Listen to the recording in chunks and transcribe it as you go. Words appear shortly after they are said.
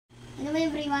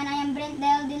everyone, I am Brent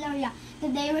Del Deloria.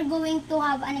 Today we're going to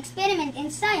have an experiment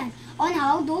in science on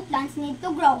how do plants need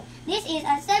to grow. This is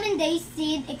a 7-day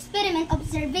seed experiment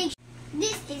observation.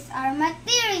 This is our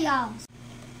materials.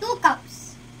 2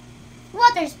 cups,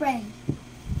 water spray,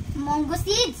 Monggo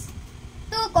seeds,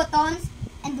 2 cottons,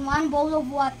 and 1 bowl of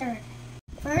water.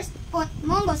 First, put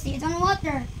Monggo seeds on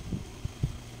water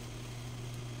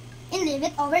and leave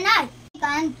it overnight.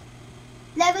 Second,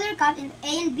 level your cup into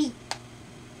A and B.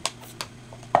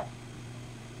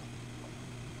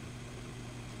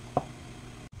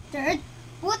 Third,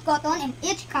 put cotton in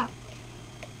each cup.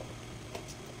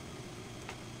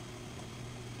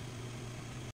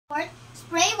 Fourth,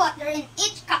 spray water in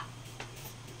each cup.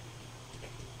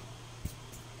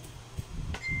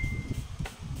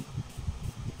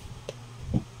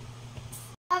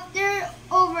 After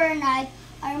overnight,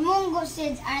 our Monggo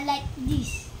seeds are like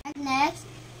this. And next,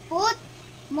 put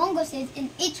Monggo seeds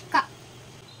in each cup.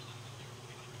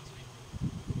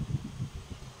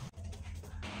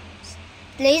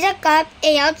 Place a cup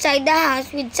A outside the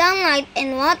house with sunlight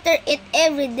and water it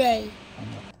every day.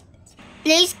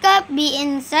 Place cup B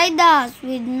inside the house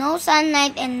with no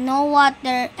sunlight and no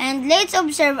water, and let's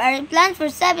observe our plants for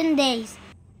 7 days.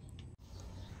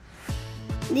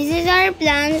 This is our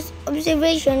plants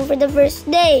observation for the first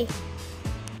day.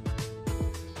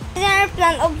 This is our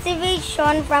plant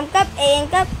observation from cup A and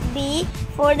cup B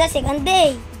for the second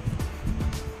day.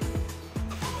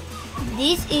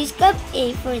 This is cup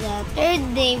A for the third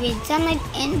day with sunlight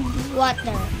and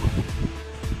water.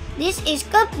 This is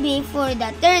cup B for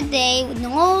the third day with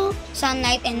no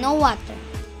sunlight and no water.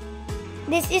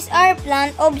 This is our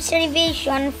plant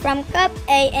observation from cup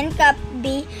A and cup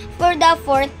B for the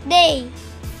fourth day.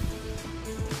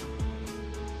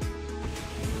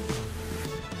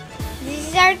 This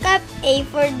is our cup A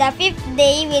for the fifth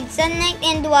day with sunlight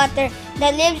and water. The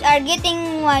leaves are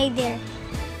getting wider.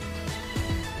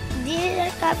 This is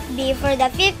our cup B for the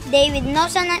fifth day with no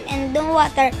sunlight and no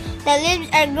water. The leaves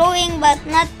are growing but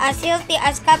not as healthy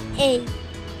as cup A.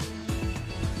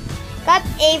 Cup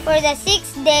A for the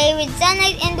sixth day with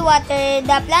sunlight and water.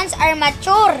 The plants are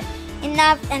mature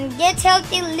enough and get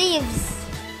healthy leaves.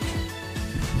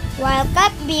 While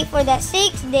cup B for the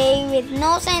sixth day with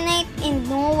no sunlight and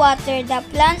no water. The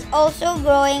plants also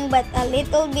growing but a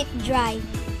little bit dry.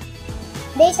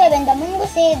 Day 7, the Monggo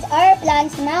seeds are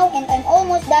plants now, and I'm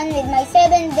almost done with my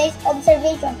 7 days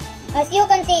observation. As you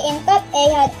can see, in cup A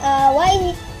had a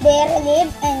white bare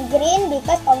leaves and green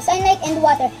because of sunlight and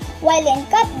water. While in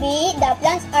cup B, the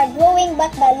plants are growing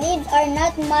but the leaves are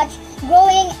not much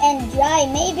growing and dry.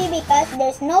 Maybe because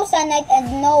there's no sunlight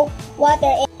and no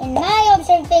water. In my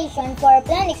observation for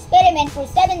plant experiment for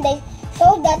 7 days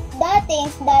showed that the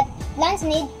things that plants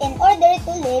need in order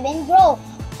to live and grow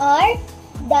are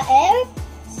the air,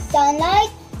 sunlight,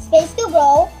 space to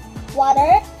grow,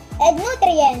 water, and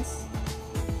nutrients.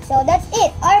 So that's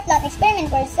it. Our plant experiment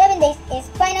for 7 days is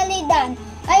finally done.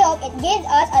 I hope it gives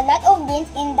us a lot of beans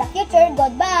in the future.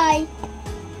 Goodbye!